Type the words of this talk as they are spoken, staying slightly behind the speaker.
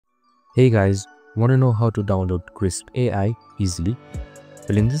Hey guys, wanna know how to download Krisp AI easily?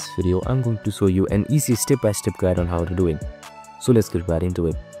 Well, in this video, I'm going to show you an easy step-by-step guide on how to do it. So let's get right into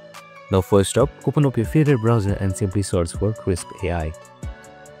it. Now first up, open up your favorite browser and simply search for Krisp AI.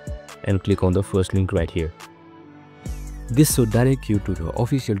 And click on the first link right here. This should direct you to the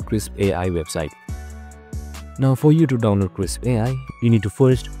official Krisp AI website. Now for you to download Krisp AI, you need to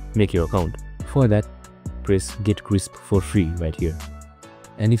first make your account. For that, press Get Krisp for free right here.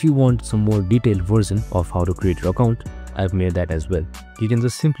 And if you want some more detailed version of how to create your account, I've made that as well. You can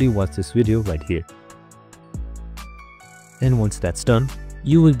just simply watch this video right here. And once that's done,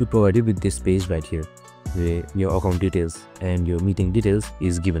 you will be provided with this page right here, where your account details and your meeting details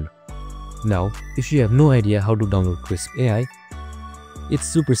is given. Now, if you have no idea how to download Krisp AI, it's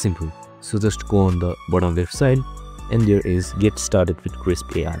super simple. So just go on the bottom left side and there is Get Started with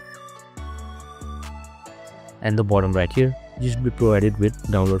Krisp AI. And the bottom right here, you should be provided with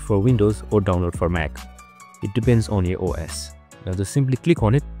download for Windows or download for Mac. It depends on your OS. Now just simply click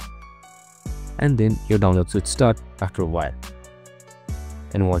on it and then your download should start after a while.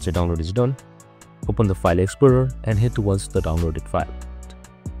 And once your download is done, open the File Explorer and head towards the downloaded file.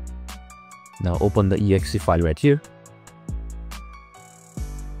 Now open the exe file right here.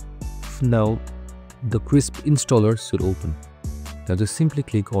 Now the Krisp installer should open. Now just simply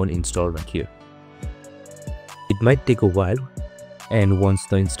click on Install right here. It might take a while, and once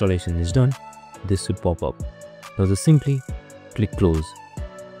the installation is done, this should pop up. Now just simply click Close.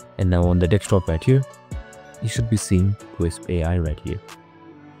 And now on the desktop right here, you should be seeing Krisp AI right here.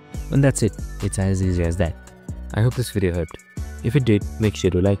 And that's it. It's as easy as that. I hope this video helped. If it did, make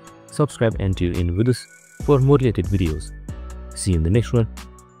sure to like, subscribe and tune in with us for more related videos. See you in the next one.